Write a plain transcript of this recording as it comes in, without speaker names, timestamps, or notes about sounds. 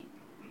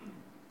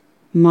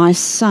"My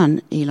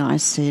son," Eli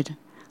said,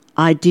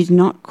 "I did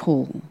not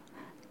call.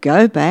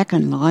 Go back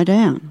and lie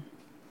down."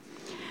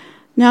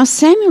 Now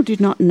Samuel did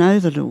not know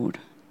the Lord.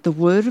 The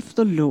word of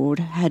the Lord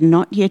had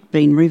not yet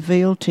been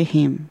revealed to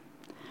him.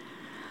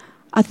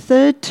 A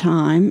third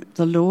time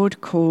the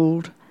Lord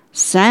called,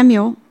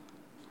 "Samuel."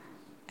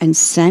 And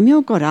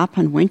Samuel got up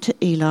and went to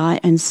Eli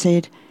and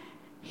said,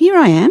 "Here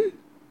I am.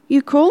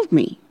 You called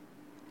me."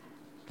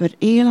 But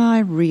Eli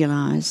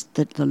realized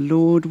that the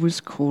Lord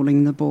was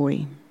calling the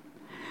boy.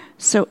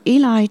 So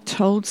Eli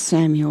told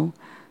Samuel,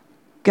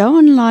 "Go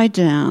and lie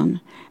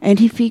down, and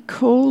if he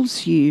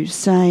calls you,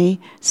 say,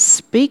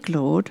 'Speak,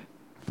 Lord,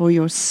 for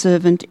your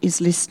servant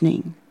is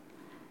listening.'"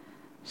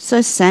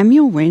 So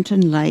Samuel went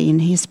and lay in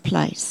his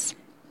place.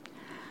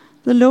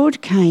 The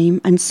Lord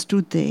came and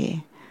stood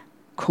there,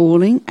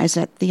 calling as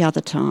at the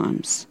other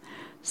times,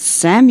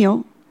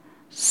 "Samuel,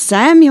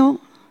 Samuel."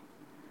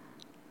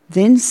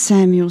 Then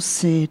Samuel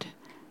said,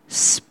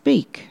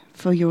 "Speak,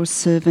 for your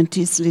servant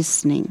is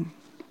listening."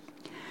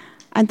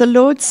 And the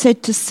Lord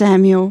said to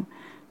Samuel,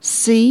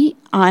 "See,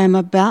 I am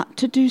about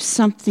to do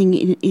something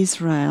in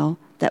Israel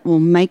that will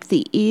make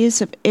the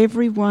ears of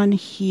everyone who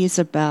hears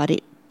about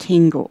it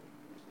tingle.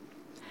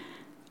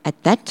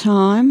 At that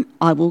time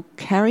I will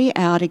carry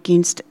out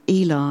against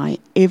Eli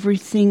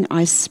everything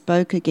I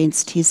spoke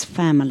against his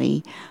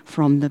family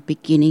from the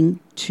beginning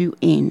to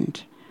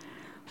end.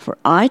 For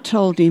I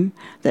told him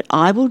that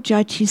I will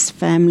judge his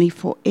family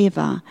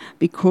forever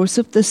because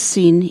of the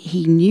sin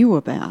he knew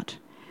about.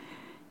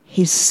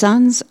 His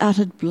sons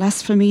uttered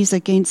blasphemies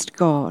against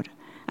God,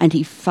 and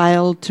he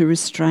failed to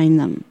restrain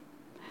them.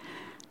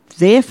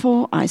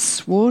 Therefore I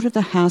swore to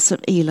the house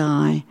of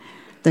Eli,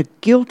 the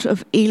guilt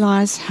of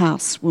Eli's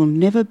house will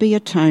never be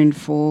atoned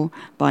for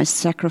by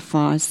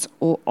sacrifice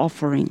or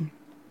offering."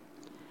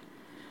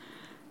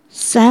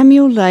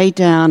 Samuel lay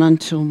down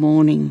until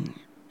morning,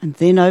 and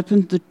then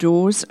opened the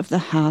doors of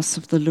the house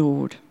of the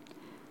Lord.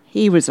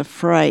 He was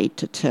afraid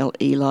to tell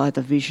Eli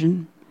the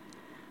vision.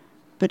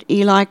 But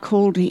Eli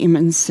called him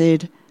and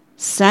said,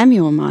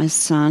 "Samuel, my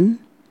son."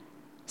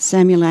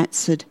 Samuel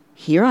answered,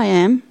 "Here I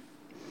am."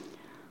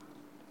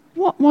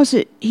 "What was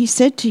it he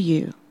said to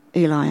you?"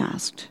 Eli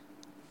asked.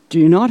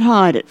 "Do not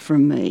hide it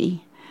from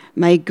me.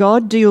 May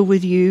God deal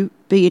with you,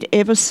 be it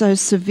ever so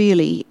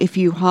severely, if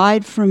you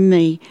hide from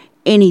me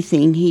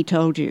anything he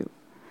told you."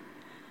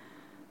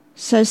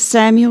 So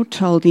Samuel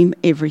told him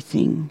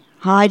everything,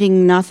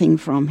 hiding nothing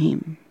from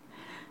him.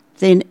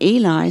 Then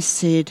Eli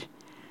said,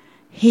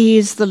 "He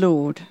is the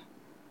Lord.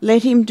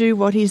 Let him do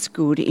what is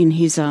good in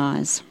his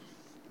eyes."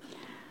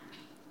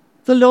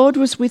 The Lord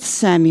was with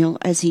Samuel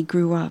as he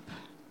grew up,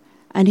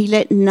 and he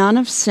let none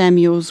of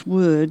Samuel's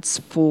words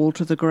fall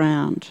to the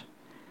ground.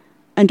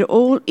 And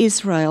all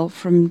Israel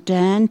from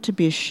Dan to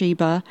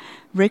Beersheba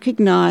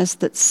recognized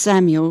that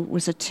Samuel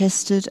was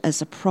attested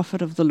as a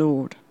prophet of the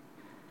Lord.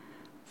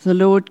 The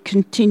Lord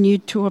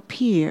continued to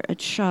appear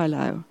at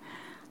Shiloh,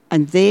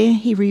 and there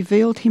he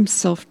revealed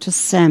himself to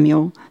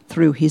Samuel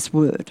through his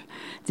word.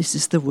 This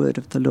is the word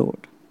of the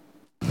Lord.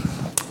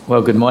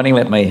 Well, good morning.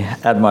 Let me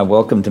add my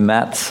welcome to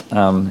Matt's.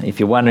 If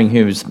you're wondering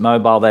whose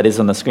mobile that is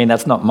on the screen,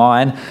 that's not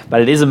mine,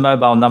 but it is a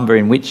mobile number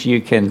in which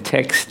you can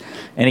text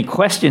any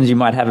questions you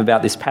might have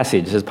about this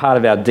passage. As part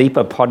of our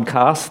Deeper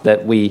podcast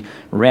that we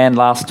ran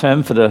last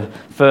term for the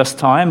first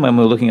time when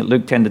we were looking at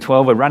Luke 10 to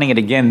 12, we're running it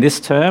again this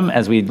term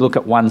as we look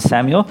at 1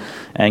 Samuel,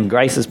 and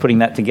Grace is putting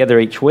that together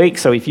each week.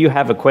 So if you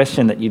have a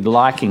question that you'd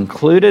like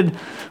included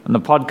on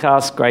the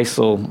podcast, Grace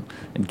will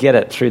get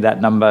it through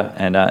that number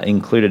and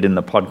include it in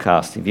the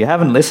podcast. If you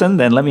haven't listened,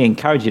 then let me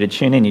encourage you to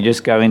tune in. You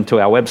just go into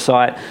our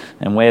website,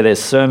 and where there's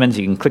sermons,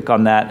 you can click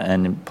on that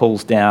and it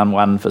pulls down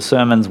one for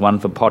sermons, one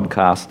for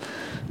podcasts,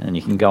 and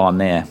you can go on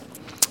there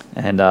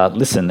and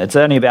listen. It's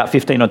only about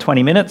 15 or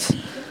 20 minutes,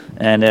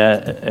 and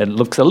it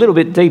looks a little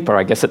bit deeper,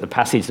 I guess, at the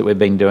passage that we've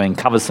been doing,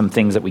 covers some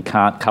things that we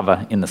can't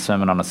cover in the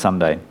sermon on a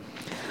Sunday.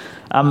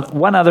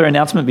 One other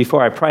announcement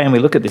before I pray and we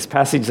look at this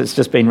passage that's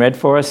just been read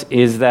for us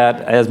is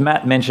that, as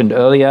Matt mentioned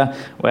earlier,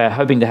 we're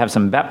hoping to have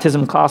some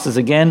baptism classes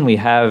again. We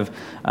have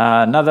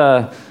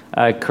another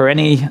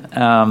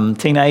Karenni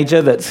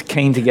teenager that's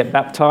keen to get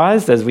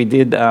baptised, as we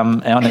did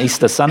on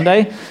Easter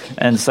Sunday,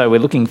 and so we're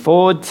looking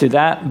forward to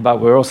that,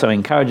 but we're also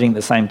encouraging at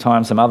the same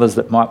time some others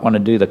that might want to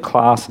do the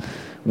class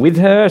with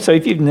her. So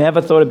if you've never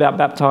thought about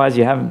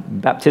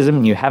baptism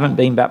and you haven't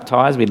been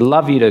baptised, we'd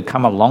love you to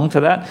come along to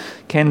that.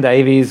 Ken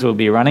Davies will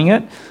be running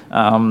it.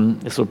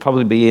 This will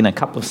probably be in a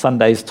couple of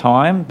Sundays'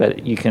 time,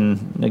 but you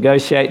can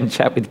negotiate and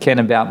chat with Ken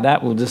about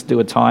that. We'll just do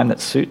a time that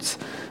suits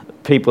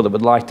people that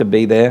would like to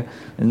be there.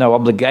 There's no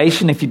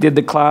obligation if you did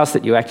the class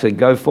that you actually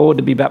go forward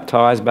to be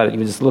baptised, but you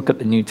just look at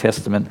the New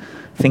Testament,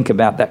 think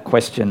about that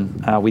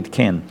question with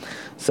Ken.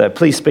 So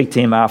please speak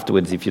to him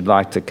afterwards if you'd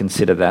like to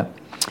consider that.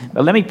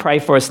 But let me pray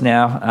for us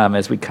now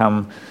as we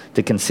come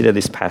to consider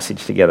this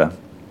passage together.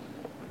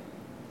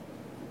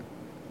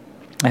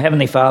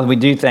 Heavenly Father, we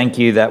do thank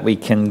you that we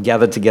can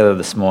gather together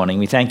this morning.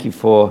 We thank you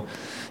for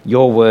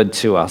your word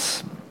to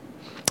us.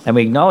 And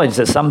we acknowledge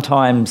that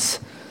sometimes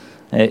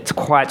it's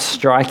quite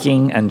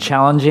striking and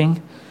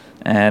challenging.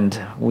 And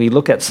we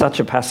look at such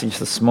a passage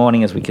this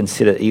morning as we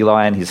consider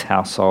Eli and his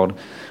household.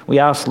 We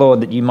ask,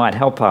 Lord, that you might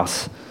help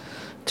us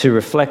to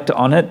reflect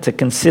on it, to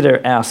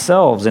consider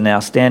ourselves and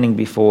our standing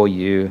before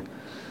you,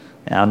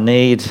 our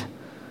need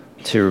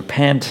to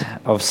repent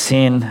of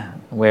sin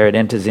where it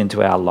enters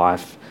into our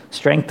life.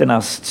 Strengthen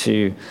us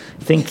to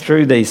think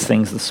through these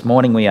things this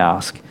morning, we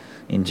ask.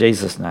 In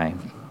Jesus' name,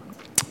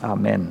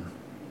 amen.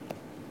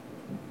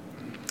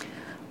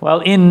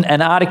 Well, in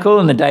an article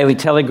in the Daily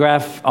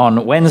Telegraph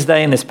on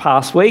Wednesday in this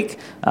past week,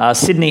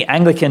 Sydney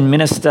Anglican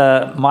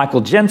minister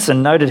Michael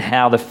Jensen noted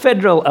how the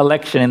federal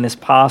election in this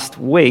past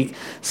week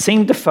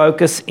seemed to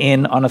focus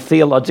in on a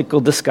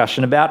theological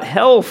discussion about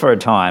hell for a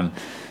time.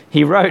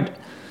 He wrote,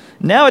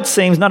 "Now it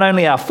seems not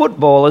only our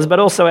footballers but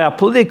also our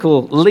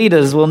political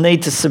leaders will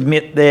need to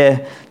submit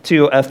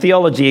to a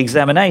theology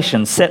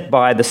examination set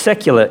by the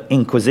secular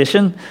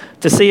Inquisition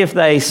to see if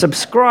they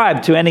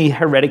subscribe to any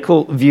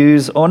heretical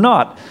views or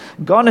not.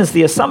 Gone is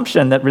the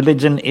assumption that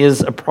religion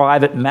is a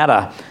private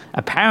matter.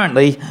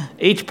 Apparently,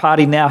 each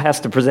party now has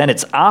to present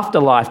its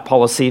afterlife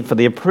policy for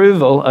the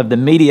approval of the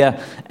media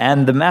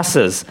and the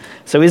masses.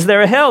 So is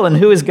there a hell, and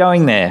who is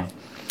going there?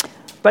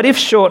 But if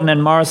Shorten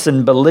and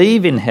Morrison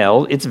believe in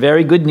hell, it's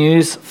very good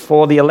news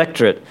for the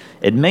electorate.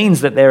 It means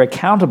that they're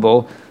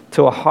accountable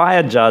to a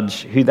higher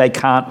judge who they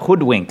can't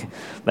hoodwink.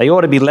 They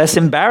ought to be less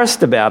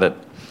embarrassed about it.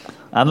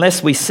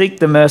 Unless we seek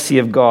the mercy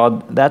of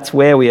God, that's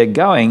where we are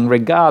going,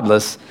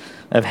 regardless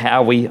of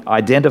how we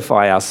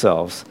identify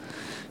ourselves."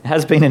 It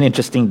has been an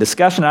interesting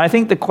discussion. I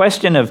think the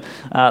question of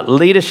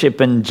leadership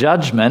and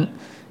judgment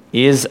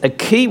is a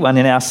key one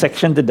in our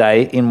section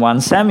today in 1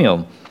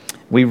 Samuel.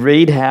 We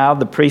read how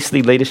the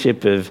priestly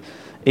leadership of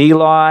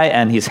Eli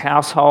and his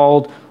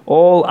household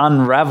all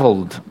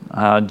unraveled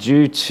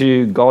due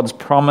to God's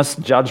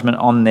promised judgment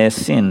on their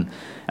sin.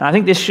 And I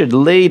think this should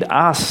lead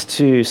us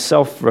to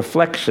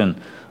self-reflection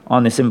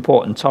on this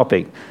important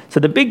topic. So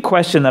the big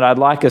question that I'd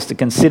like us to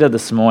consider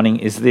this morning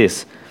is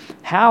this: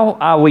 how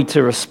are we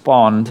to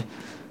respond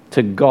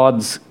to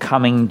God's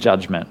coming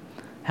judgment?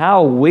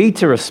 How are we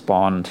to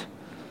respond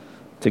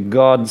to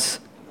God's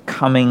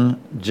coming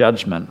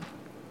judgment?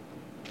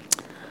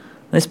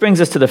 This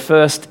brings us to the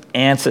first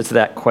answer to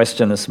that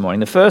question this morning.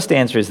 The first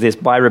answer is this: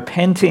 by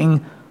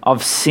repenting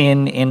of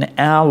sin in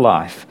our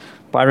life.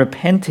 By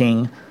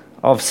repenting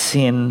of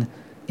sin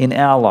in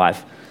our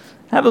life.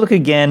 Have a look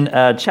again,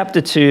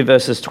 chapter 2,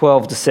 verses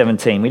 12 to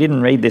 17. We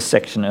didn't read this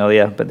section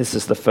earlier, but this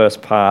is the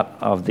first part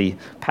of the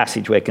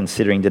passage we're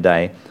considering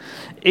today.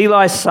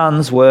 Eli's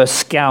sons were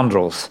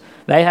scoundrels.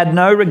 They had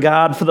no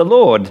regard for the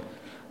Lord.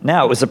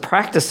 Now it was a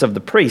practice of the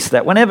priest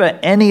that whenever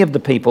any of the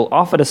people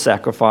offered a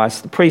sacrifice,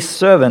 the priest's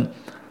servant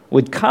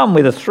would come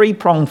with a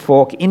 3-pronged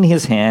fork in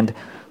his hand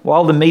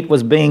while the meat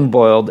was being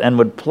boiled, and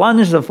would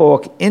plunge the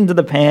fork into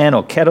the pan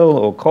or kettle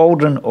or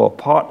cauldron or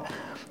pot,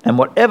 and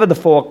whatever the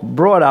fork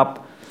brought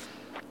up,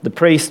 the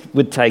priest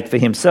would take for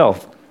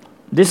himself.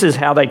 This is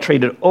how they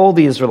treated all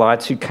the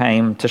Israelites who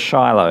came to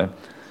Shiloh.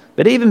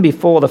 But even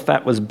before the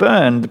fat was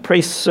burned, the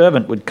priest's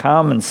servant would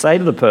come and say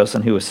to the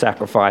person who was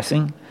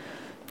sacrificing,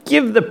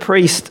 "Give the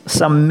priest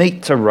some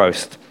meat to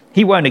roast.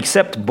 He won't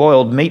accept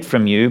boiled meat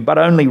from you, but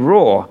only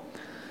raw."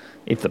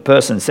 If the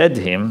person said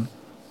to him,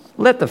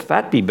 "Let the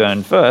fat be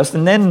burned first,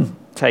 and then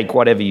take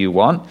whatever you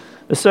want,"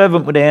 the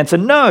servant would answer,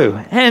 "No,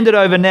 hand it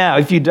over now.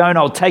 If you don't,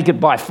 I'll take it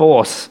by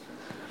force."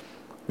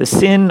 The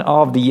sin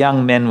of the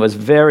young men was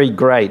very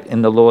great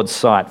in the Lord's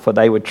sight, for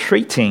they were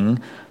treating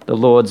the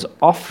Lord's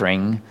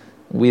offering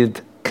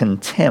with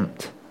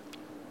contempt.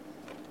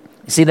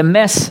 You see, the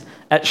mess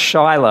at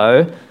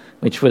Shiloh,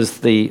 which was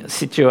the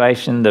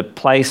situation, the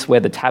place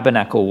where the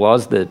tabernacle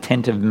was, the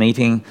tent of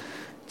meeting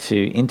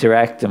to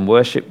interact and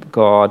worship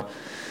God,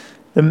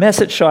 the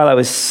mess at Shiloh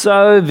is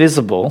so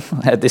visible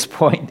at this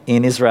point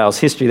in Israel's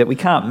history that we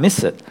can't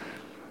miss it.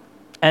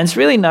 And it's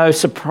really no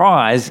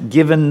surprise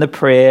given the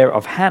prayer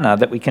of Hannah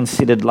that we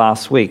considered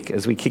last week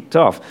as we kicked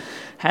off.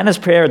 Hannah's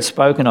prayer had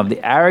spoken of the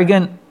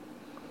arrogant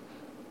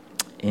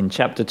in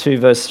chapter 2,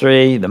 verse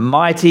 3, the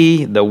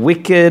mighty, the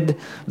wicked,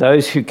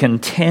 those who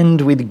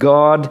contend with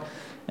God.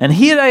 And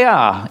here they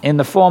are in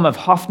the form of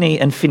Hophni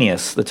and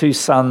Phinehas, the 2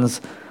 sons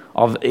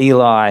of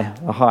Eli,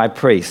 the high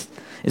priest.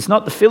 It's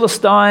not the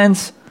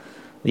Philistines,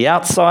 the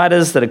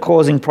outsiders that are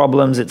causing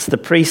problems. It's the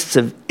priests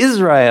of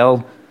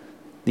Israel,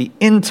 the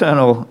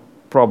internal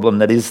problem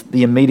that is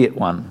the immediate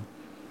one.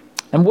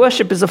 And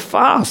worship is a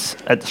farce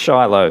at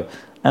Shiloh.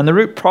 And the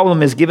root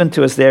problem is given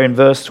to us there in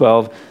verse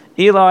 12.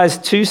 Eli's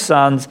 2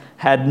 sons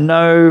had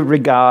no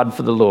regard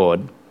for the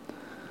Lord.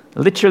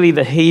 Literally,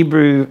 the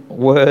Hebrew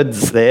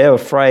words there, or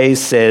phrase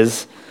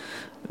says,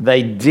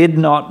 they did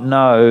not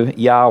know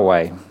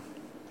Yahweh.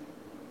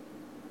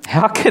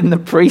 How can the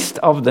priest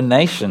of the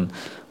nation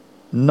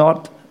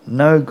not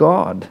know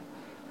God?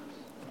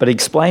 But it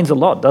explains a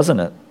lot, doesn't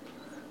it?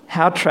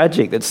 How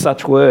tragic that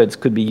such words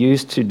could be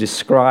used to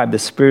describe the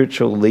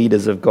spiritual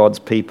leaders of God's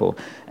people.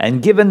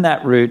 And given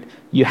that root,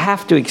 you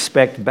have to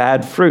expect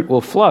bad fruit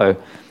will flow.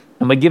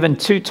 And we're given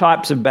 2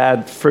 types of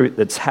bad fruit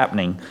that's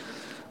happening.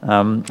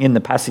 in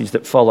the passage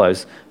that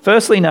follows.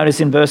 Firstly,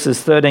 notice in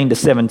verses 13 to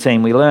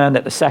 17, we learn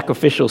that the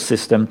sacrificial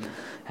system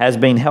has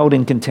been held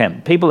in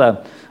contempt. People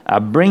are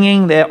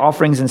bringing their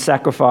offerings and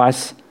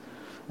sacrifice,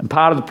 and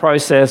part of the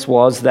process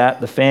was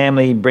that the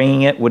family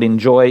bringing it would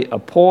enjoy a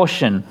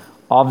portion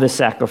of the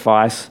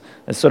sacrifice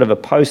as sort of a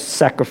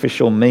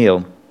post-sacrificial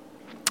meal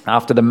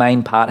after the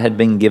main part had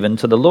been given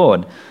to the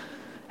Lord.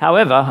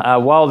 However,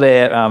 while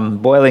they're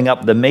boiling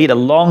up the meat,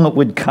 along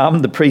would come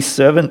the priest's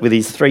servant with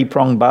his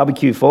three-pronged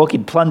barbecue fork.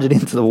 He'd plunge it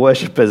into the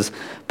worshipper's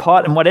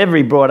pot, and whatever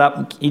he brought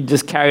up, he'd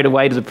just carry it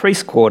away to the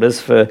priest's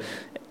quarters for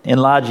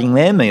enlarging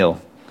their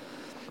meal.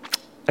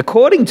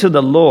 According to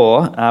the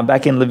law,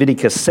 back in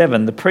Leviticus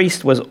 7, the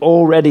priest was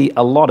already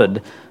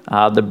allotted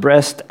the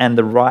breast and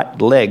the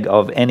right leg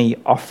of any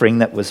offering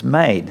that was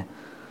made.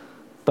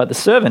 But the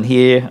servant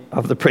here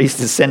of the priest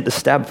is sent to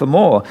stab for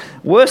more.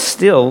 Worse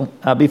still,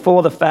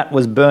 before the fat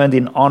was burned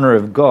in honour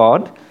of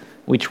God,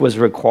 which was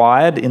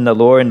required in the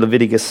law in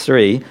Leviticus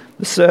 3,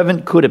 the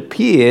servant could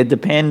appear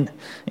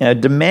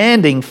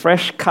demanding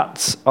fresh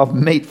cuts of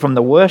meat from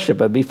the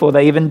worshipper before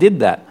they even did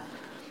that.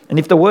 And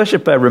if the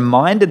worshipper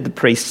reminded the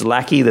priest's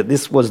lackey that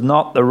this was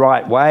not the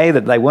right way,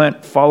 that they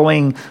weren't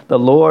following the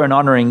law and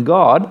honouring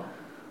God,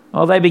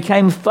 well, they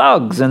became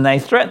thugs and they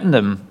threatened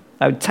them.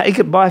 They would take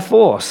it by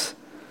force.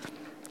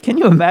 Can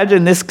you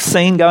imagine this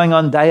scene going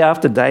on day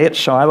after day at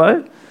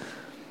Shiloh?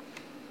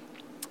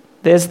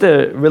 There's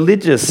the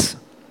religious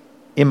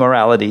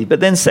immorality. But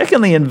then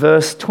secondly, in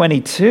verse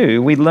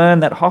 22, we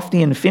learn that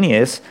Hophni and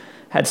Phinehas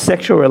had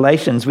sexual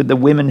relations with the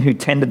women who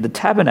tended the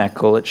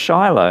tabernacle at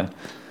Shiloh.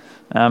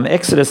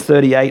 Exodus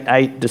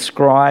 38:8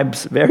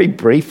 describes very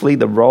briefly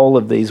the role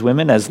of these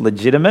women as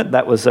legitimate.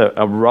 That was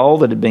a role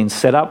that had been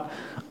set up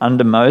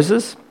under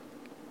Moses.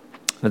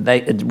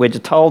 We're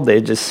told they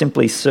just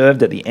simply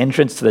served at the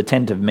entrance to the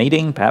tent of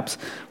meeting, perhaps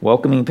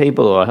welcoming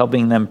people or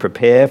helping them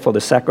prepare for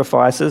the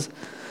sacrifices.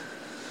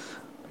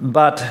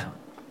 But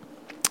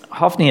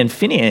Hophni and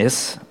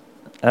Phinehas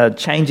are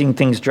changing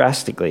things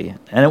drastically.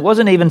 And it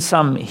wasn't even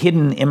some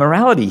hidden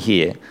immorality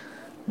here.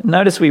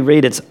 Notice we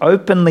read it's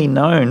openly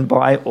known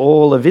by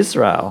all of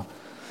Israel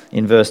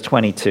in verse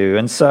 22.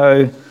 And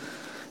so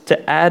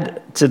to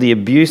add to the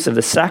abuse of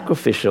the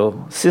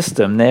sacrificial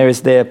system, there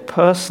is their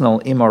personal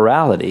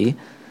immorality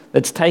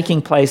that's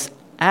taking place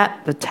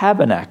at the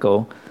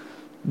tabernacle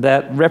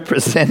that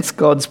represents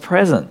God's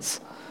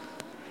presence.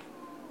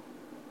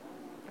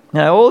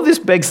 Now, all this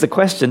begs the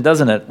question,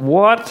 doesn't it?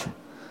 What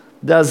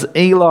does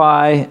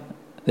Eli,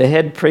 the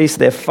head priest,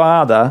 their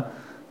father,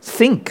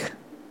 think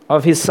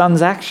of his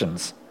son's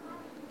actions?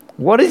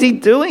 What is he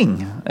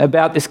doing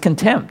about this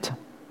contempt?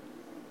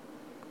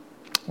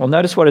 Well,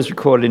 notice what is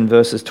recorded in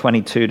verses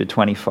 22 to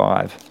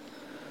 25.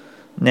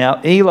 Now,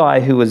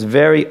 Eli, who was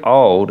very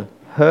old,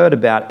 heard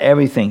about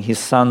everything his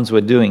sons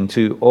were doing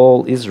to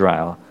all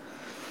Israel,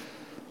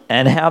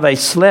 and how they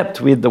slept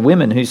with the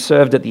women who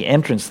served at the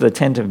entrance to the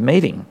tent of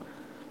meeting.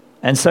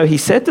 And so he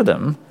said to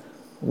them,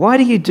 "Why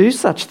do you do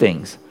such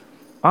things?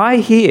 I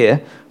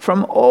hear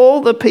from all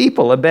the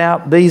people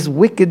about these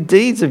wicked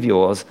deeds of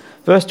yours."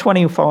 Verse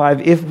 25,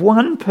 "If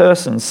one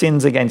person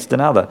sins against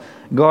another,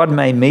 God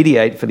may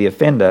mediate for the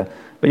offender.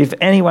 But if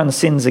anyone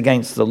sins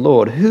against the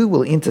Lord, who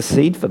will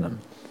intercede for them?"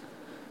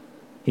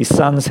 His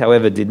sons,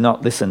 however, did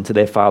not listen to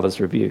their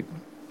father's rebuke.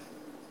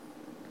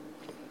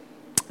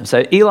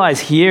 So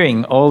Eli's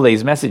hearing all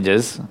these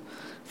messages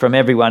from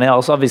everyone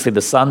else. Obviously,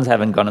 the sons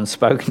haven't gone and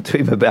spoken to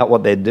him about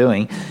what they're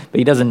doing, but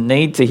he doesn't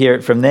need to hear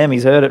it from them.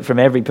 He's heard it from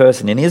every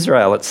person in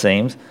Israel, it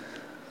seems.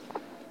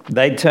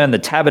 They'd turned the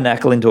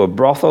tabernacle into a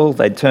brothel.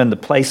 They'd turned the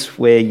place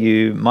where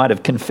you might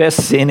have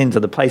confessed sin into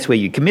the place where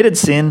you committed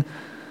sin.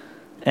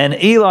 And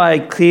Eli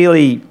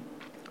clearly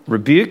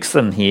rebukes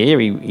them here.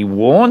 He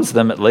warns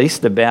them at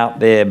least about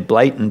their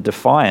blatant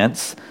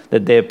defiance,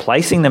 that they're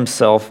placing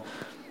themselves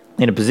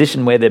in a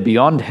position where they're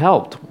beyond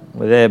help,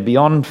 where they're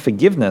beyond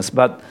forgiveness,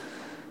 but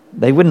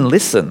they wouldn't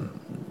listen.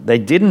 They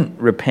didn't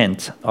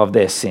repent of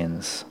their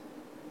sins.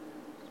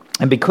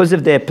 And because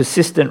of their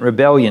persistent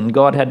rebellion,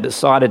 God had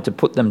decided to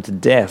put them to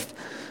death,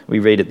 we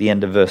read at the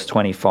end of verse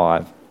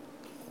 25.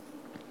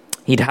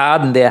 He'd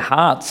hardened their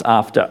hearts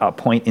after a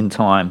point in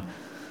time,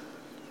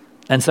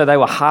 and so they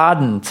were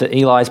hardened to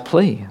Eli's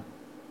plea.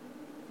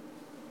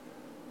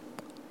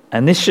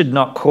 And this should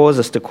not cause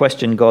us to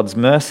question God's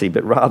mercy,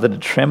 but rather to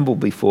tremble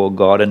before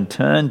God and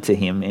turn to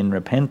him in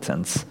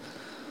repentance,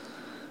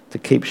 to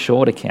keep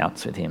short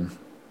accounts with him.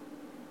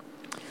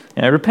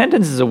 You know,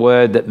 repentance is a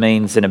word that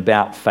means an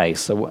about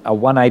face, a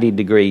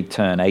 180-degree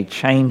turn, a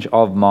change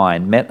of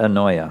mind,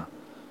 metanoia.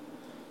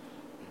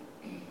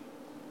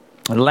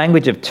 The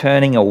language of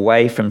turning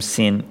away from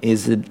sin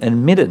is an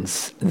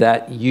admittance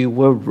that you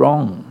were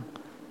wrong.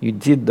 You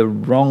did the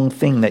wrong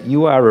thing, that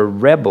you are a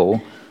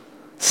rebel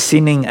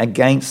sinning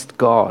against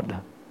God.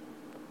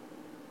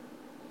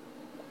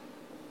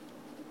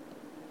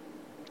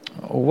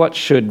 What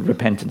should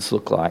repentance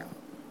look like?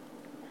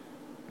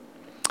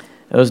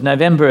 It was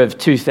November of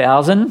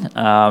 2000.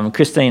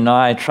 Christine and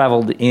I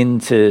travelled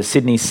into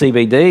Sydney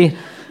CBD.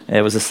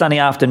 It was a sunny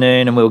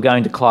afternoon and we were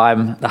going to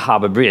climb the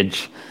Harbour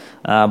Bridge.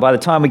 By the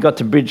time we got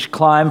to Bridge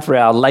Climb for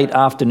our late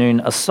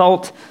afternoon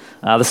assault,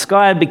 the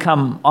sky had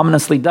become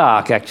ominously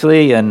dark,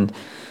 actually, and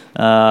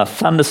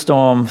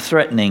thunderstorm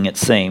threatening, it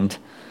seemed.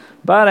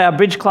 But our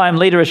Bridge Climb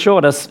leader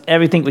assured us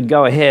everything would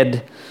go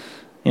ahead.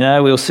 We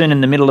were soon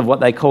in the middle of what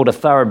they called a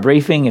thorough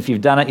briefing. If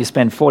you've done it, you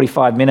spend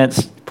 45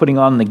 minutes putting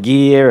on the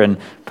gear and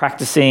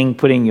practicing,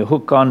 putting your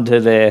hook onto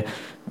their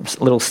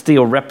little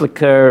steel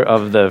replica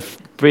of the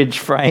bridge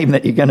frame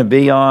that you're going to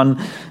be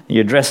on.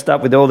 You're dressed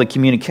up with all the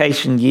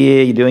communication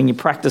gear. You're doing your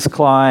practice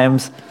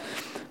climbs.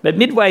 But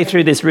midway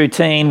through this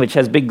routine, which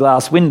has big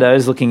glass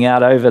windows looking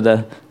out over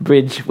the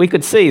bridge, we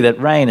could see that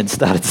rain had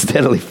started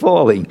steadily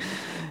falling.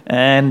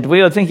 And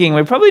we were thinking,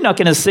 we're probably not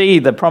going to see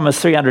the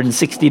promised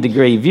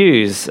 360-degree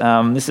views.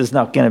 This is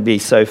not going to be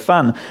so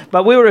fun.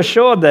 But we were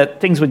assured that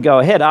things would go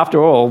ahead.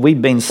 After all,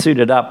 we'd been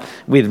suited up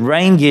with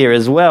rain gear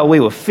as well. We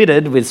were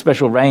fitted with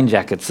special rain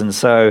jackets. And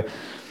so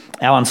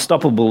our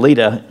unstoppable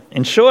leader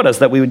ensured us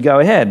that we would go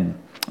ahead.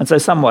 And so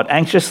somewhat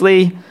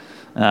anxiously,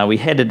 we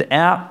headed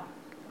out.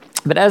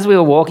 But as we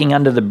were walking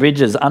under the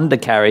bridge's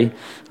undercarriage,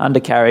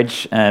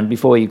 and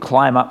before you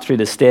climb up through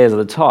the stairs at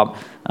the top,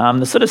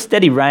 the sort of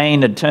steady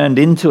rain had turned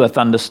into a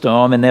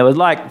thunderstorm, and there was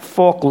like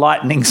fork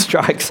lightning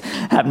strikes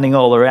happening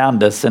all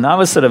around us. And I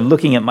was sort of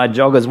looking at my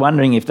joggers,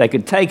 wondering if they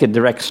could take a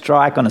direct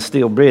strike on a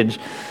steel bridge,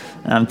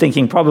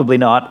 thinking probably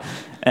not.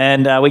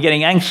 And we're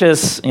getting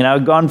anxious,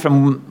 gone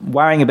from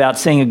worrying about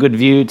seeing a good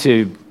view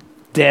to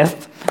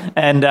death.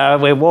 And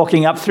we're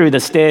walking up through the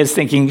stairs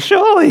thinking,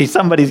 surely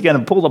somebody's going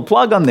to pull the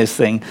plug on this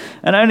thing.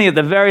 And only at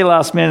the very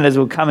last minute, as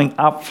we're coming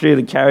up through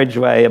the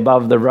carriageway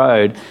above the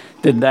road,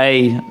 did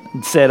they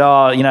said,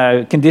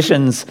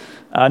 conditions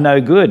are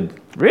no good.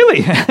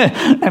 Really?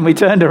 And we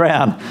turned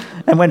around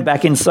and went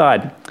back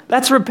inside.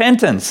 That's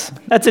repentance.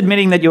 That's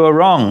admitting that you were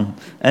wrong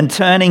and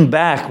turning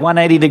back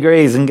 180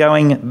 degrees and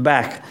going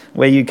back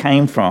where you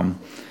came from.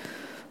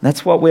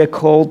 That's what we're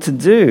called to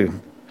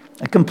do.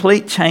 A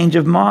complete change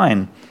of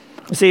mind.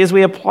 See, as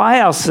we apply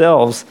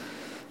ourselves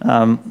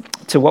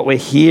to what we're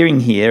hearing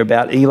here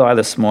about Eli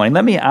this morning,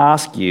 let me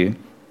ask you,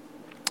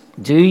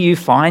 do you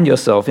find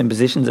yourself in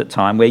positions at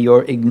time where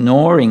you're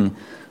ignoring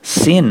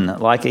sin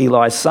like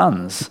Eli's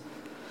sons?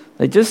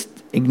 They just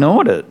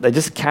ignored it. They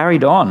just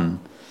carried on.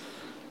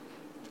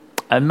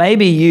 And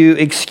maybe you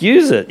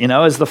excuse it,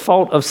 as the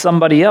fault of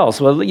somebody else.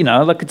 Well,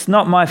 look, it's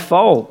not my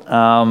fault.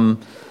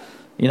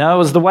 It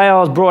was the way I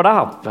was brought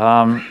up.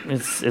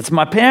 It's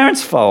my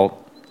parents' fault.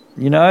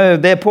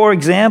 Their poor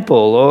example.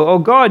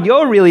 Or God,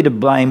 you're really to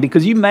blame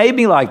because you made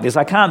me like this.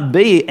 I can't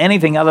be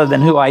anything other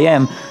than who I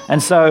am.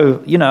 And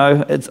so,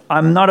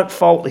 I'm not at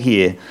fault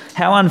here.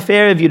 How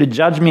unfair of you to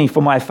judge me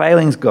for my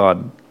failings,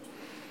 God.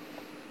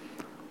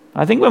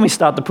 I think when we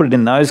start to put it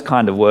in those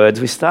kind of words,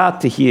 we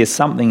start to hear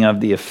something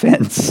of the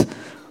offense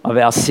of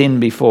our sin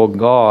before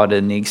God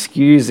and the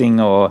excusing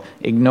or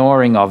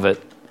ignoring of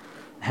it,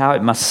 how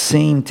it must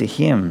seem to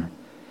him.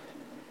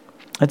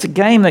 It's a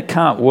game that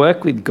can't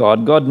work with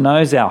God. God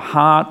knows our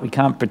heart. We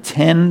can't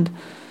pretend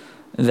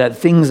that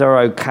things are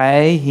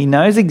okay. He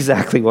knows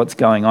exactly what's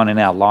going on in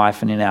our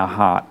life and in our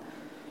heart.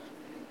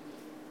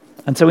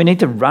 And so we need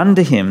to run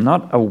to him,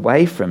 not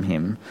away from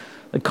him.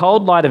 The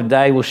cold light of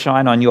day will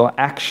shine on your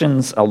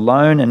actions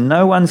alone, and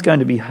no one's going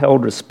to be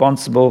held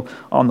responsible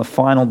on the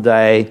final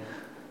day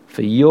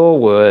for your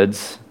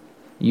words,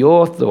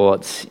 your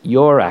thoughts,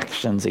 your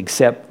actions,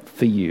 except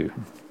for you.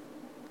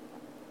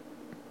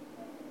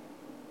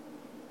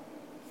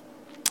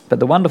 But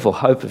the wonderful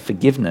hope of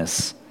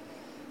forgiveness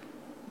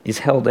is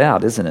held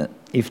out, isn't it,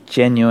 if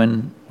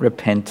genuine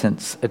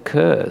repentance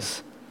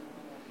occurs.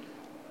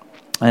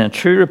 And a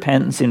true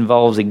repentance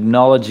involves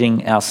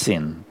acknowledging our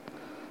sin,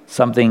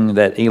 something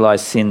that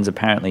Eli's sons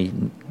apparently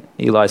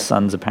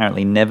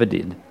never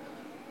did.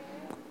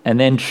 And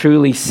then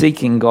truly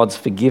seeking God's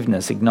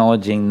forgiveness,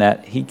 acknowledging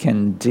that he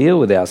can deal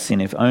with our sin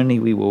if only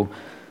we will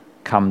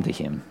come to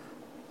him,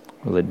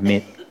 we'll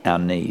admit our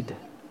need.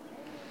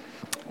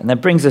 And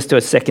that brings us to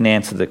a second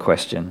answer to the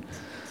question.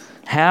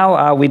 How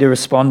are we to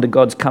respond to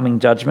God's coming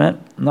judgment?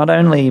 Not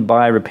only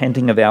by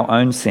repenting of our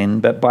own sin,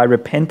 but by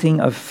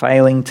repenting of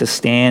failing to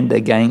stand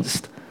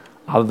against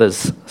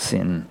others'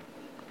 sin.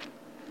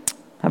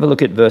 Have a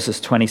look at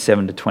verses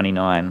 27 to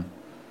 29.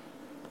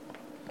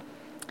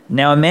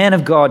 Now a man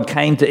of God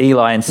came to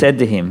Eli and said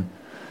to him,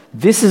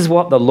 "This is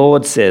what the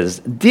Lord says.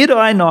 Did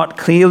I not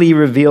clearly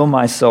reveal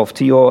myself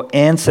to your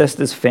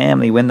ancestors'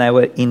 family when they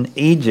were in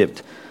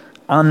Egypt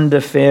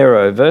under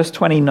Pharaoh?" Verse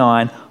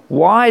 29,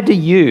 why do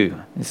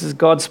you, this is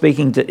God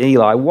speaking to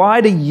Eli,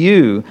 why do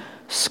you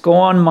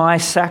scorn my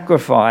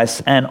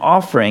sacrifice and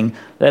offering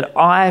that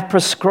I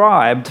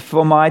prescribed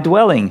for my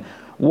dwelling?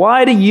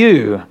 Why do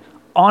you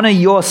honor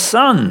your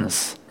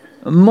sons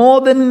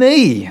more than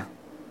me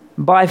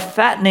by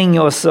fattening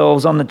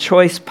yourselves on the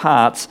choice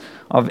parts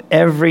of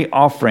every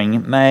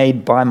offering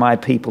made by my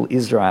people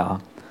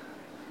Israel?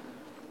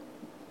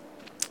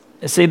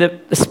 See, the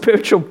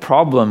spiritual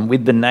problem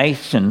with the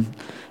nation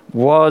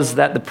was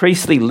that the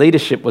priestly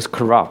leadership was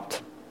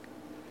corrupt.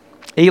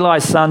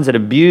 Eli's sons had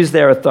abused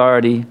their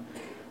authority,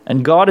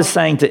 And God is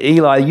saying to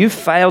Eli, you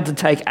failed to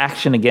take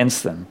action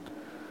against them.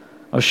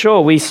 Oh,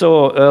 sure, we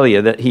saw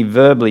earlier that he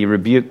verbally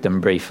rebuked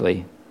them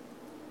briefly.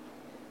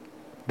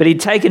 But he'd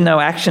taken no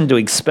action to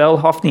expel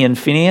Hophni and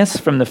Phinehas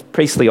from the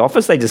priestly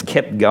office. They just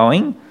kept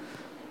going.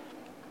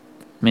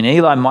 I mean,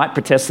 Eli might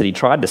protest that he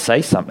tried to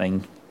say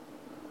something,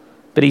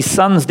 but his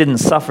sons didn't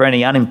suffer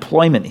any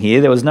unemployment here.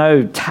 There was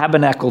no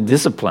tabernacle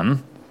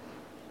discipline.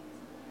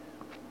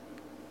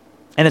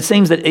 And it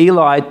seems that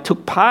Eli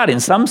took part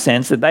in some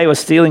sense that they were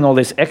stealing all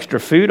this extra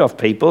food off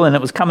people, and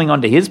it was coming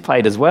onto his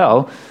plate as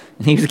well,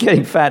 and he was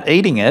getting fat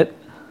eating it.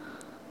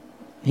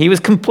 He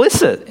was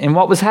complicit in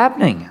what was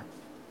happening.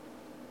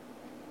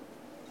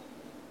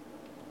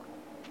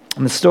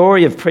 And the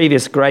story of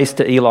previous grace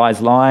to Eli's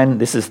line,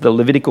 this is the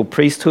Levitical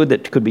priesthood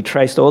that could be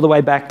traced all the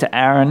way back to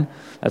Aaron.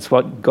 That's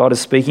what God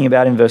is speaking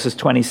about in verses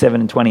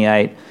 27 and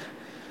 28.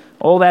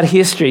 All that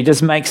history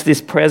just makes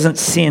this present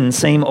sin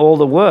seem all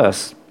the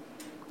worse.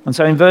 And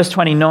so in verse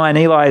 29,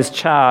 Eli is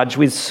charged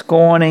with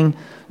scorning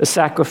the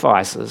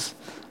sacrifices.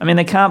 I mean,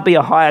 there can't be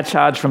a higher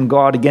charge from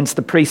God against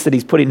the priest that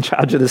he's put in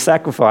charge of the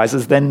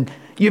sacrifices than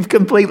you've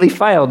completely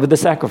failed with the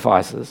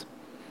sacrifices.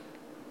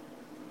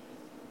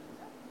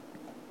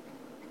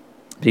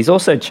 But he's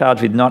also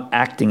charged with not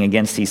acting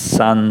against his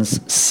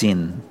son's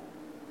sin.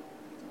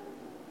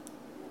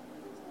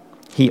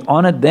 He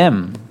honoured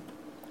them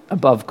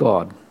above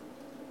God.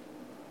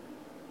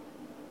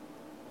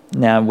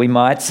 Now, we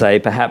might say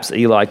perhaps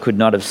Eli could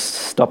not have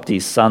stopped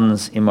his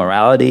son's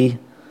immorality,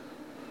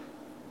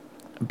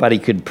 but he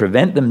could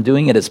prevent them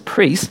doing it as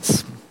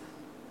priests.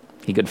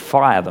 He could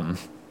fire them.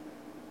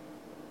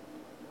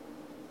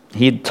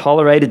 He had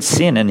tolerated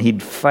sin and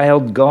he'd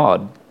failed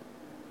God.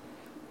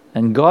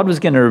 And God was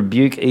going to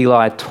rebuke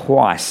Eli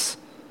twice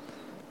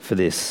for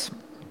this,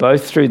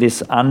 both through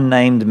this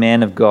unnamed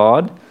man of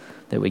God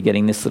that we're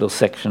getting this little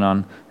section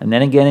on, and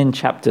then again in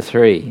chapter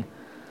 3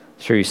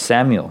 through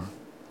Samuel,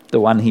 the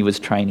one he was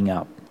training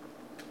up.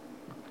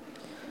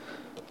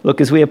 Look,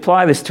 as we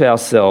apply this to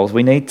ourselves,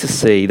 we need to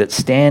see that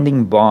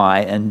standing by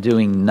and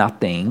doing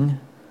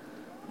nothing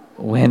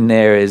when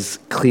there is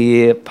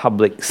clear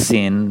public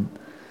sin,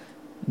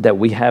 that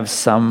we have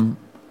some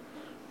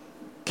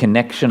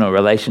connection or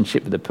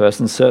relationship with the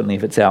person, certainly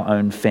if it's our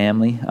own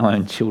family, our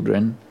own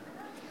children,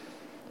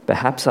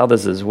 perhaps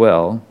others as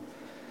well.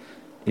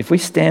 If we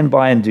stand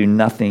by and do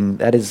nothing,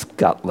 that is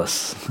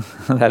gutless.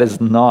 That is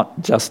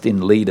not just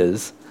in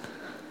leaders.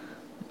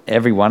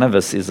 Every one of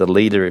us is a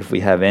leader if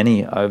we have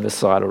any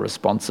oversight or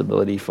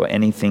responsibility for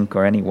anything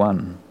or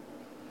anyone.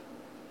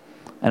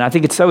 And I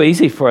think it's so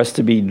easy for us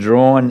to be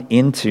drawn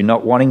into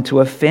not wanting to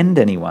offend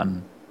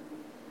anyone.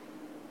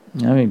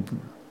 You know,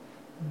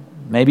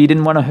 maybe he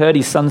didn't want to hurt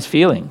his son's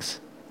feelings.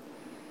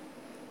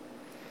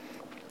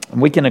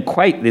 And we can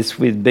equate this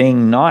with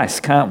being nice,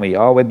 can't we?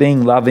 Oh, we're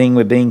being loving,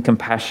 we're being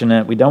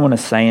compassionate, we don't want to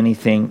say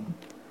anything.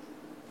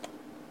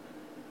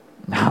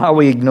 Are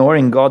we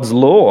ignoring God's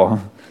law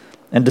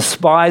and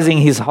despising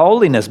his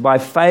holiness by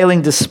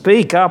failing to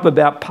speak up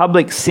about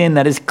public sin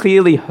that is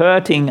clearly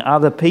hurting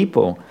other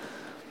people?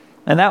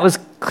 And that was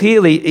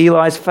clearly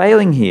Eli's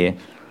failing here.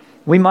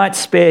 We might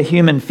spare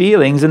human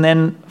feelings and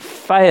then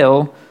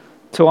fail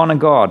to honour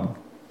God.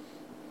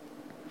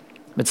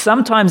 But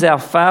sometimes our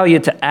failure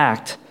to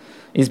act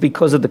is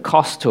because of the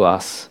cost to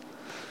us.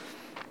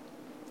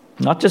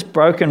 Not just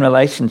broken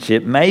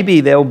relationship,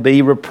 maybe there'll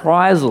be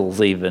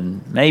reprisals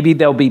even. Maybe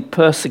there'll be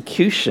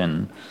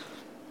persecution.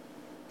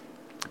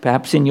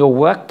 Perhaps in your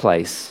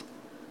workplace,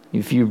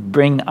 if you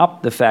bring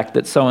up the fact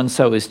that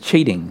so-and-so is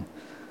cheating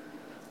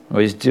or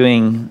is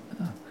doing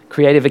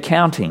creative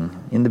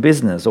accounting in the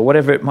business or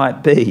whatever it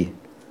might be.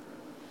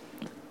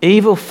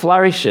 Evil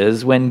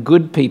flourishes when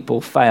good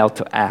people fail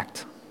to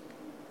act.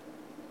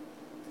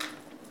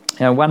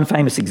 Now, one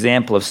famous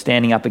example of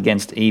standing up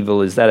against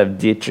evil is that of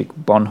Dietrich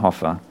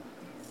Bonhoeffer.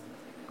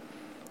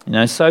 You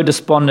know, so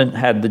despondent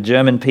had the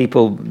German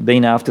people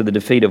been after the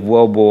defeat of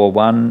World War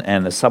I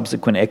and the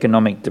subsequent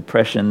economic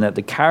depression that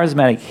the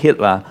charismatic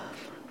Hitler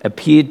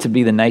appeared to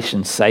be the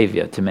nation's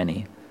saviour to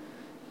many.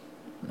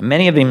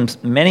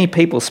 Many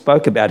people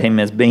spoke about him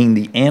as being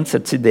the answer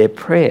to their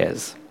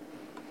prayers.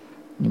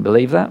 You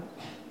believe that?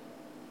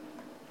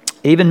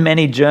 Even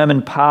many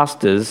German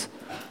pastors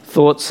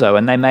thought so,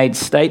 and they made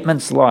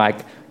statements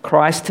like,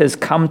 Christ has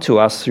come to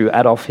us through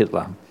Adolf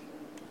Hitler.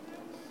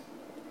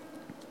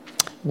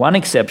 One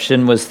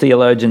exception was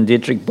theologian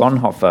Dietrich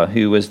Bonhoeffer,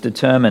 who was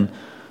determined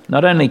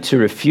not only to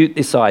refute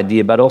this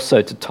idea, but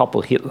also to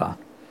topple Hitler.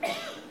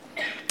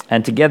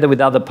 And together with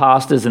other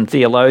pastors and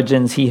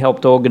theologians, he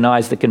helped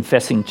organize the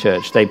Confessing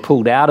Church. They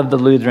pulled out of the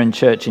Lutheran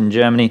Church in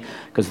Germany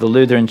because the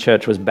Lutheran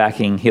Church was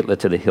backing Hitler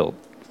to the hilt.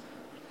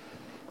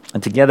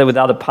 And together with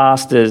other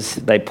pastors,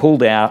 they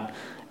pulled out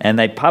and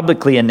they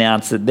publicly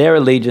announced that their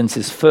allegiance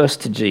is first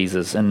to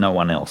Jesus and no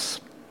one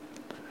else.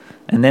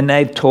 And then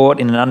they taught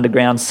in an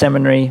underground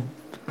seminary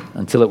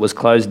until it was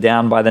closed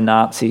down by the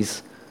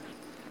Nazis.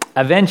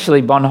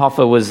 Eventually,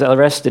 Bonhoeffer was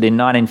arrested in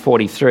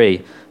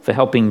 1943 for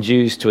helping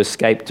Jews to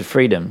escape to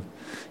freedom.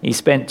 He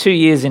spent 2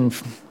 years in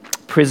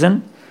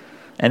prison,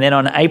 and then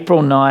on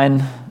April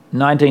 9,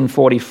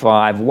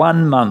 1945,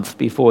 1 month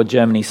before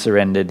Germany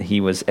surrendered,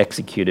 he was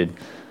executed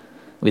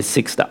with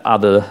six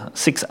other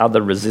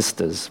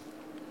resistors.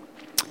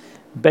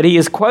 But he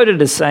is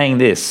quoted as saying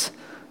this: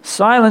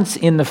 "Silence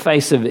in the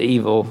face of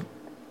evil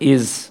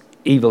is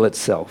evil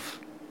itself.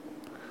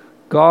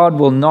 God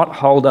will not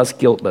hold us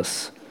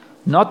guiltless.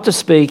 Not to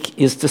speak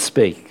is to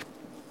speak.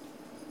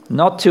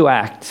 Not to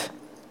act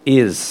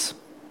is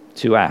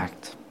to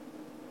act."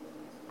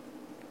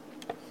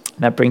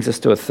 That brings us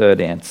to a third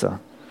answer.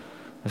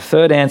 The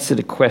third answer to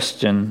the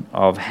question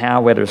of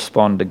how we're to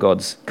respond to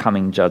God's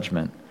coming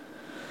judgment.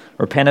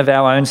 Repent of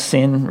our own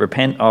sin,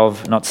 repent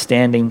of not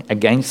standing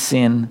against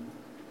sin.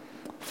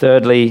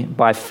 Thirdly,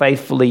 by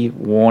faithfully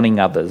warning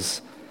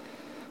others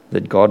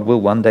that God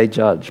will one day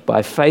judge,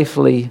 by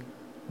faithfully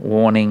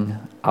warning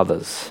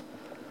others.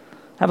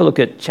 Have a look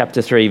at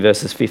chapter 3,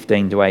 verses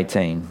 15 to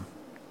 18.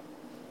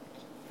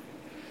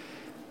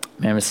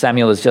 Remember,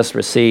 Samuel has just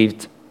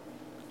received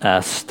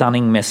a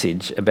stunning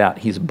message about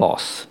his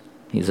boss,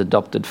 his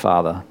adopted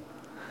father.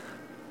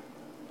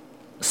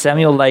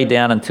 Samuel lay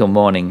down until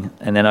morning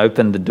and then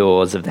opened the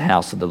doors of the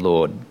house of the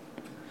Lord.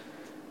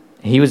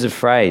 He was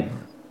afraid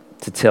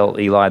to tell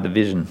Eli the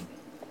vision.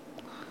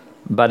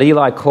 But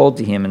Eli called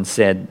to him and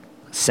said,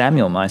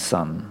 "Samuel, my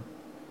son."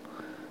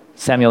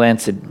 Samuel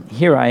answered,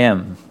 "Here I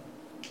am."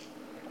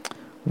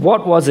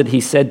 "What was it he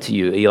said to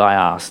you?" Eli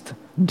asked.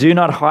 "Do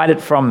not hide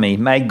it from me.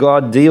 May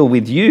God deal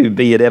with you,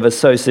 be it ever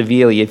so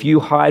severely, if you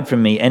hide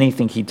from me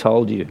anything he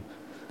told you."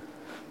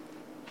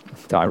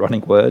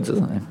 Ironic words,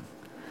 isn't it?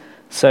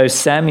 So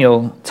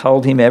Samuel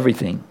told him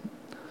everything,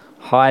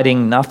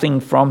 hiding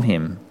nothing from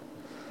him.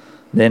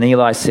 Then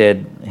Eli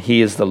said,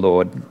 "He is the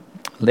Lord.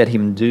 Let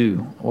him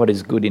do what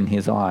is good in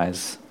his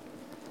eyes."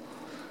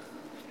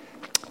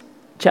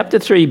 Chapter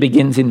 3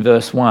 begins in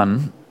verse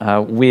 1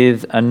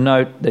 with a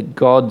note that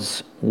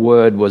God's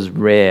word was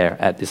rare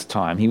at this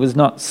time. He was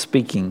not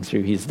speaking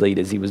through his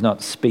leaders. He was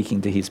not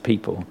speaking to his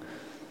people.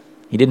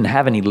 He didn't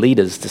have any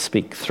leaders to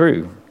speak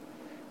through.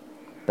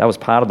 That was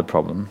part of the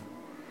problem.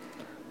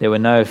 There were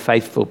no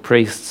faithful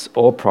priests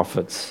or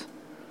prophets.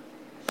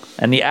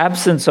 And the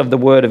absence of the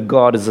word of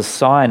God is a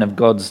sign of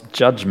God's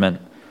judgment,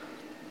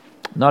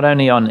 not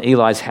only on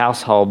Eli's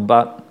household,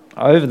 but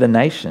over the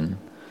nation.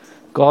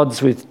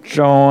 God's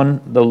withdrawn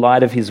the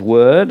light of his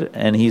word,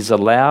 and he's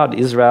allowed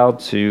Israel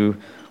to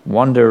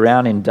wander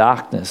around in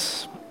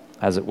darkness,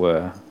 as it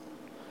were.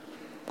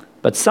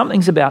 But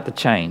something's about to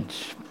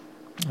change.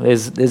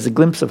 There's a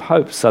glimpse of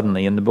hope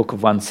suddenly in the book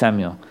of 1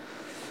 Samuel.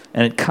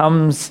 And it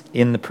comes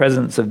in the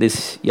presence of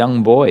this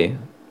young boy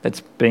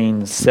that's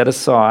been set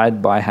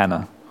aside by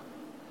Hannah,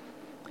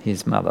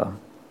 his mother.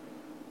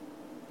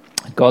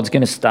 God's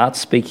going to start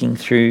speaking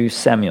through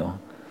Samuel.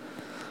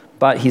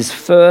 But his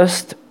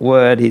first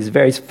word, his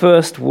very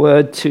first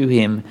word to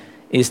him,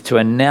 is to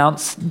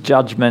announce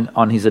judgment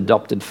on his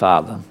adopted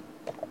father.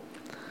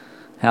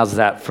 How's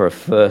that for a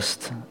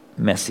first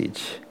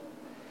message?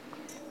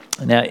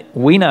 Now,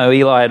 we know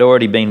Eli had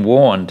already been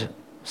warned.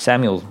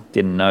 Samuel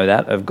didn't know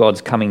that, of God's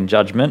coming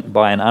judgment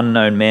by an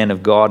unknown man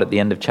of God at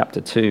the end of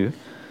chapter 2.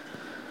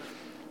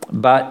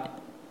 But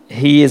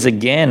he is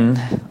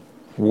again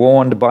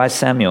warned by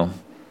Samuel.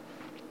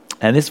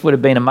 And this would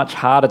have been a much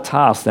harder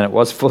task than it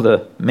was for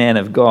the man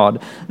of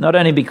God, not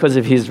only because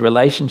of his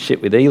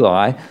relationship with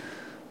Eli,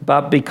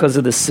 but because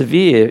of the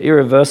severe,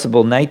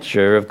 irreversible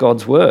nature of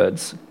God's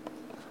words.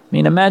 I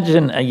mean,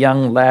 imagine a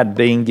young lad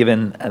being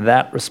given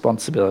that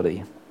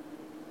responsibility.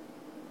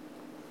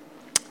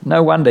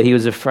 No wonder he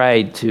was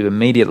afraid to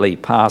immediately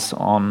pass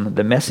on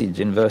the message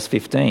in verse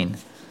 15.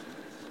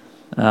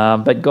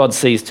 But God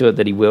sees to it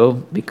that he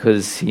will,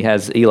 because he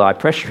has Eli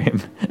pressure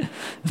him,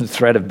 the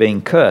threat of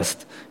being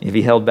cursed if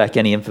he held back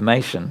any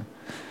information.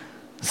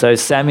 So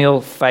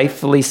Samuel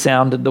faithfully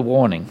sounded the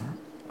warning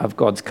of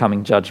God's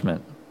coming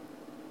judgment.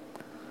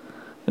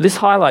 This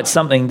highlights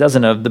something,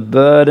 doesn't it, of the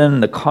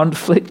burden, the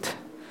conflict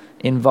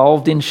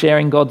involved in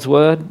sharing God's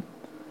word.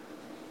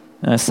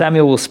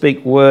 Samuel will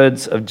speak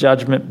words of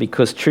judgment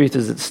because truth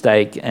is at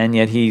stake, and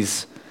yet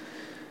he's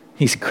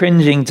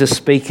cringing to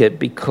speak it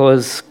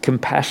because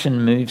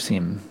compassion moves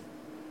him.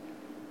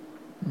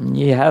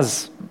 He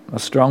has a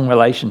strong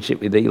relationship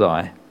with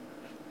Eli.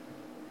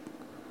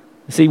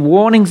 See,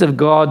 warnings of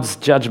God's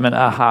judgment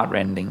are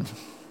heartrending.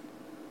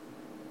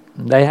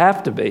 They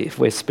have to be if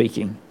we're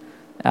speaking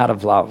out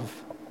of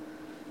love.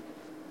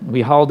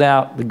 We hold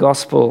out the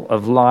gospel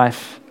of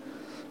life.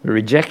 The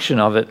rejection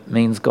of it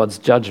means God's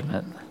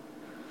judgment.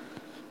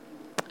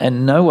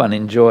 And no one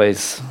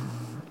enjoys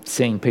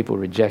seeing people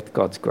reject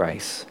God's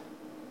grace.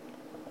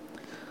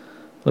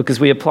 Look, as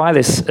we apply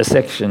this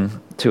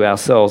section to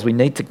ourselves, we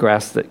need to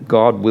grasp that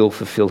God will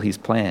fulfill his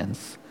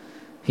plans.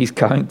 He's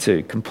going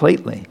to,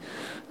 completely.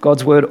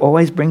 God's word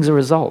always brings a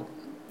result.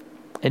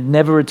 It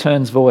never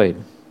returns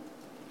void.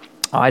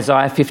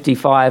 Isaiah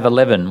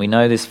 55:11, we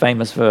know this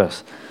famous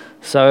verse.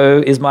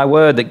 "So is my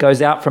word that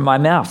goes out from my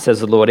mouth,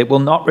 says the Lord. It will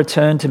not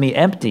return to me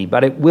empty,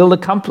 but it will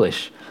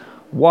accomplish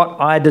what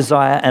I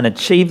desire and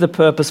achieve the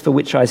purpose for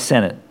which I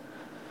sent it.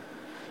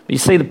 You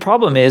see, the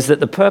problem is that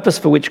the purpose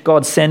for which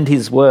God sent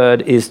his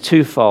word is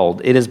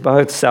twofold. It is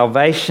both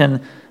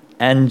salvation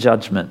and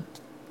judgment.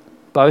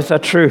 Both are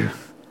true.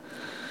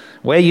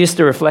 We're used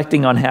to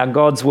reflecting on how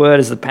God's word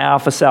is the power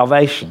for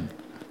salvation.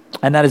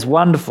 And that is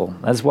wonderful.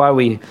 That's why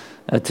we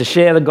to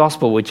share the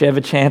gospel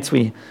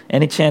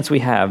any chance we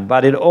have.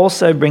 But it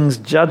also brings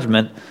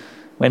judgment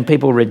when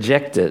people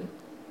reject it.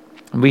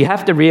 We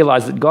have to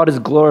realize that God is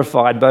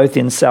glorified both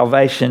in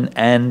salvation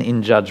and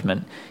in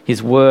judgment.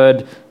 His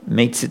word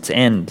meets its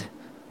end.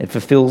 It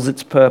fulfills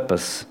its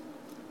purpose.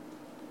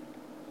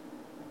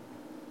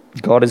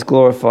 God is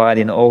glorified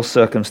in all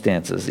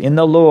circumstances. In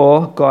the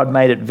law, God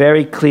made it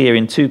very clear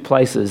in two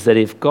places that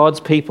if God's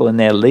people and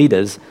their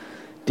leaders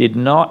did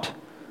not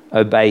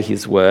obey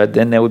his word,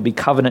 then there would be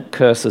covenant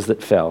curses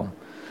that fell.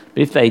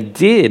 But if they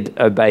did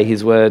obey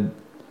his word,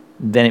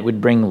 then it would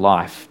bring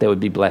life. There would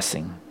be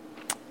blessing.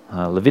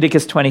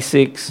 Leviticus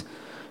 26,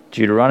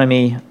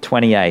 Deuteronomy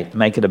 28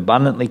 make it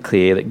abundantly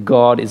clear that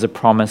God is a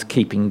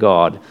promise-keeping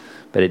God,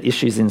 but it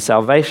issues in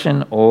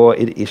salvation or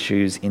it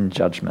issues in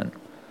judgment.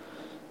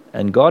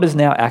 And God is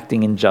now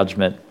acting in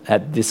judgment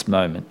at this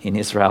moment in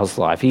Israel's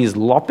life. He is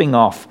lopping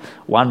off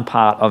one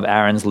part of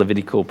Aaron's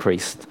Levitical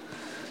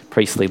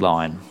priestly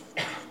line.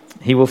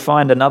 He will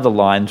find another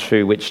line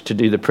through which to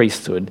do the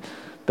priesthood,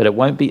 but it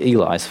won't be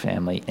Eli's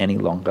family any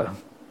longer.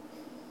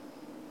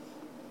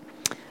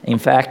 In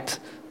fact,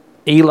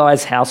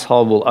 Eli's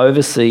household will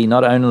oversee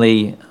not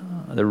only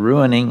the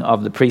ruining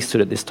of the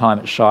priesthood at this time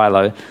at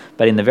Shiloh,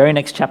 but in the very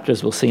next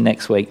chapters we'll see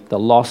next week, the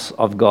loss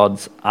of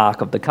God's Ark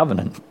of the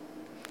Covenant.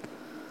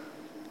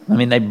 I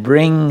mean, they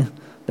bring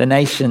the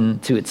nation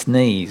to its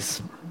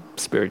knees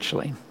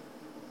spiritually.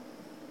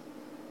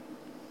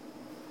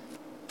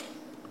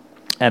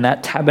 And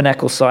that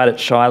tabernacle site at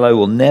Shiloh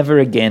will never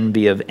again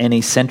be of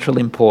any central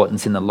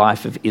importance in the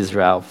life of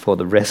Israel for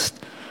the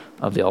rest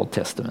of the Old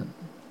Testament.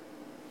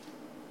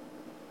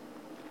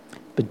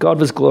 But God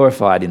was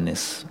glorified in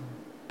this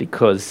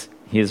because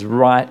his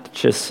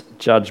righteous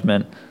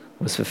judgment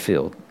was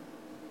fulfilled.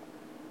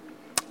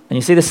 And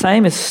you see, the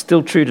same is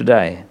still true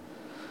today.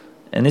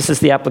 And this is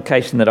the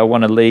application that I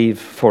want to leave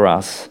for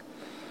us.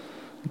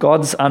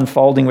 God's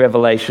unfolding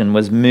revelation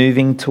was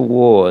moving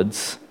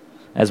towards,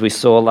 as we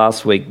saw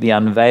last week, the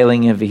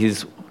unveiling of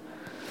his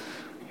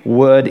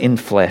word in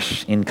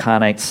flesh,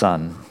 incarnate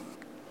Son.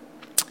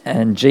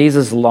 And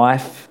Jesus'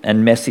 life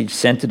and message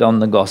centered on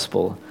the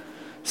gospel,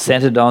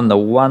 centered on the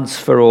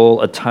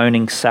once-for-all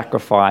atoning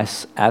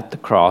sacrifice at the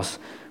cross,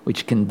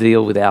 which can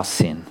deal with our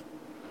sin.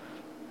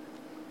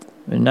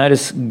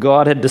 Notice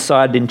God had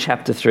decided in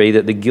chapter 3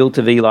 that the guilt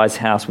of Eli's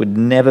house would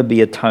never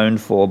be atoned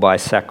for by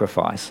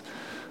sacrifice.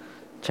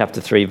 Chapter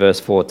 3, verse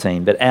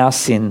 14. But our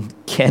sin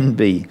can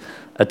be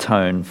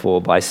atoned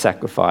for by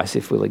sacrifice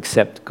if we'll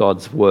accept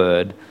God's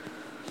word,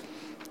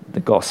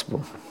 the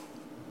gospel.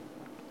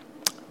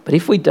 But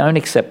if we don't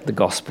accept the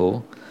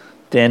gospel,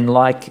 then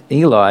like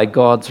Eli,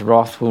 God's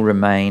wrath will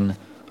remain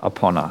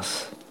upon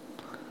us.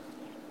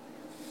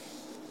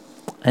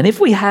 And if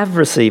we have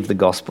received the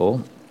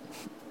gospel,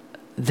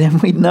 then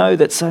we know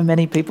that so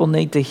many people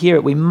need to hear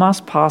it. We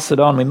must pass it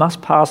on. We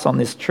must pass on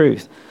this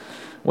truth.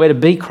 We're to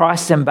be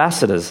Christ's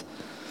ambassadors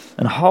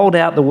and hold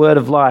out the word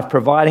of life,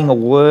 providing a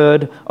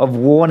word of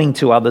warning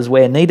to others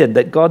where needed,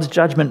 that God's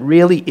judgment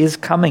really is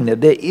coming,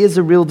 that there is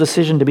a real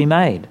decision to be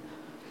made.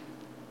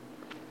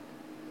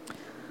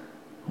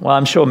 Well,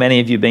 I'm sure many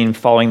of you have been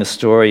following the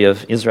story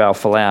of Israel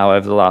Folau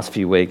over the last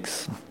few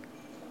weeks.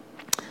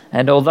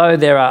 And although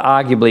there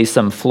are arguably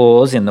some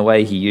flaws in the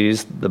way he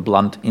used the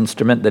blunt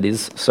instrument that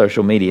is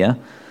social media,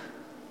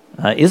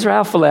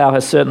 Israel Folau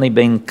has certainly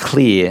been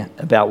clear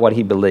about what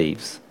he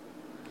believes.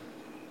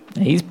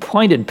 He's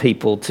pointed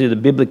people to the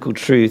biblical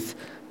truth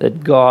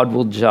that God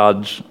will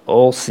judge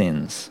all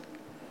sins.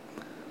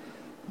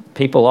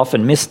 People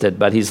often missed it,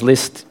 but his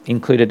list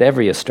included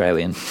every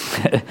Australian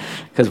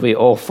because we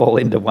all fall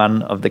into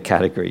one of the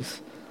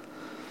categories.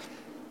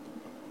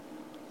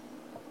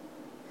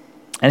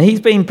 And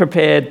he's been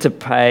prepared to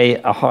pay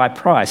a high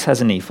price,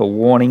 hasn't he, for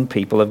warning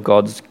people of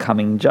God's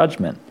coming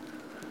judgment,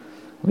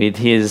 with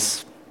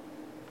his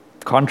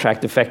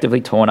contract effectively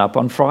torn up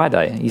on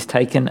Friday. He's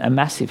taken a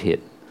massive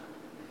hit.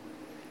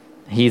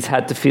 He's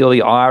had to feel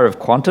the ire of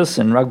Qantas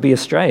and Rugby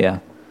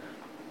Australia.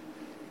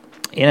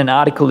 In an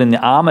article in the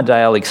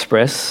Armidale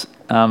Express,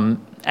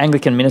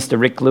 Anglican minister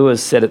Rick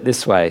Lewis said it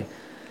this way: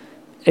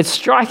 "It's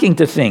striking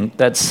to think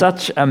that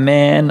such a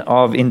man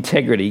of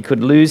integrity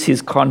could lose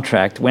his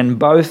contract when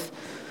both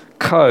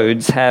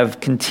codes have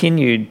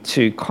continued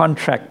to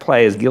contract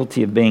players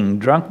guilty of being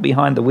drunk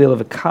behind the wheel of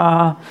a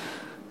car,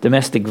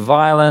 domestic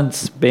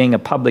violence, being a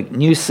public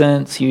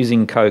nuisance,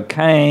 using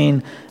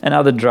cocaine and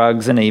other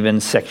drugs, and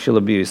even sexual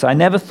abuse. I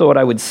never thought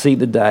I would see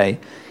the day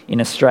in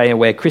Australia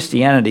where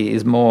Christianity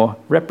is more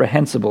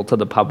reprehensible to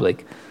the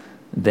public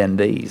than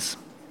these."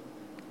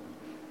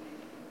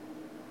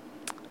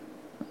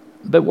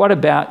 But what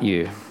about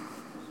you?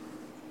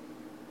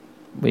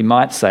 We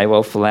might say,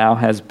 well, Folau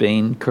has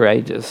been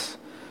courageous.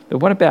 But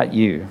what about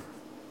you?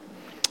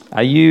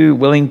 Are you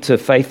willing to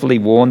faithfully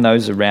warn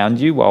those around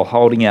you while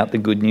holding out the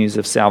good news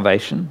of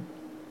salvation?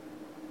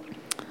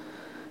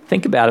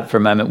 Think about it for a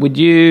moment. Would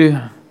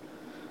you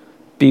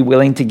be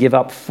willing to give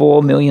up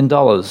 $4 million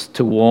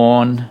to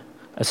warn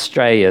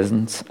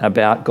Australians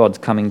about God's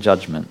coming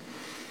judgment?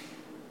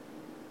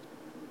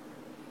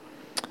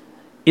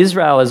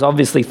 Israel has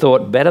obviously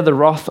thought better the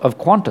wrath of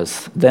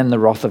Qantas than the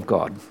wrath of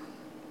God.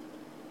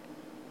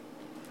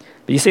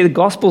 But you see, the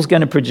gospel's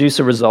going to produce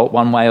a result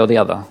one way or the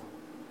other.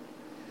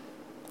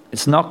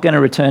 It's not going to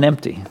return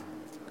empty.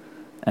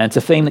 And it's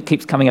a theme that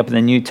keeps coming up in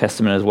the New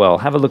Testament as well.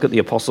 Have a look at the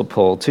Apostle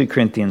Paul, 2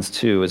 Corinthians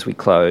 2, as we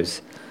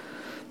close.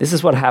 This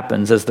is what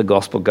happens as the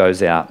gospel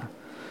goes out.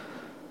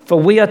 For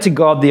we are to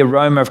God the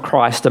aroma of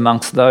Christ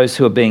amongst those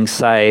who are being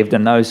saved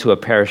and those who are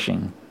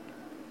perishing.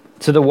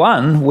 To the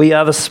one, we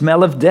are the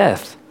smell of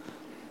death.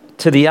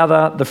 To the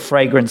other, the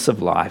fragrance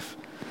of life.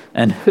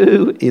 And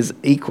who is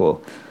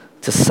equal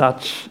to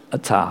such a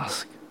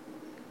task?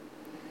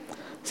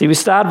 See, we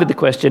started with the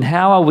question,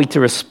 how are we to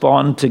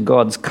respond to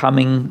God's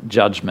coming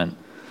judgment?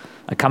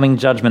 A coming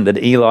judgment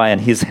that Eli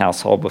and his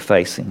household were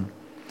facing.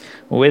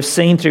 Well, we've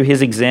seen through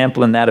his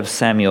example and that of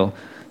Samuel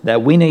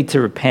that we need to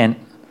repent,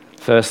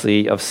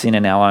 firstly, of sin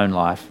in our own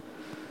life.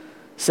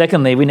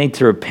 Secondly, we need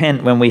to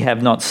repent when we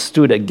have not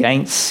stood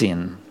against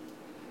sin,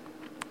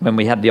 when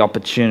we had the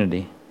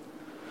opportunity.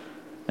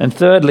 And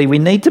thirdly, we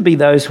need to be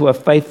those who are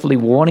faithfully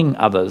warning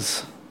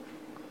others.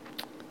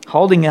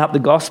 Holding out the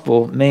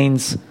gospel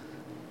means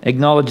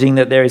acknowledging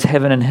that there is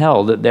heaven and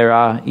hell, that there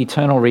are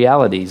eternal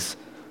realities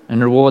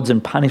and rewards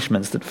and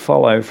punishments that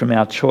follow from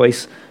our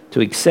choice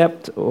to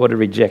accept or to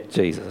reject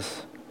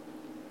Jesus.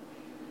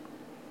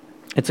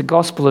 It's a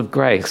gospel of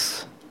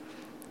grace,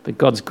 but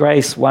God's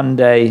grace one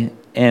day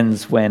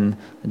ends when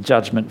the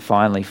judgment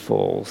finally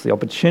falls. The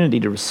opportunity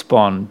to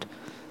respond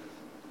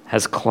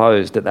has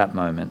closed at that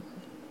moment.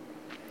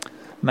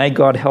 May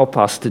God help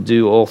us to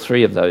do all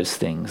three of those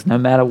things, no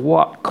matter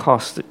what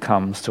cost it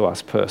comes to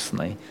us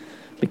personally,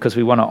 because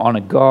we want to honour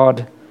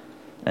God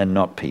and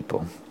not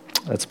people.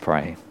 Let's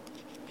pray.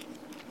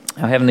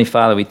 Our Heavenly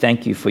Father, we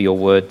thank you for your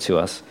word to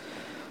us.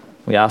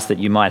 We ask that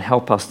you might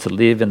help us to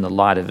live in the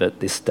light of it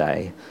this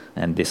day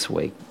and this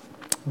week.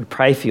 We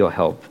pray for your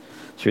help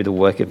through the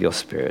work of your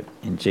Spirit.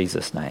 In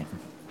Jesus' name,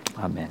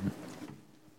 amen.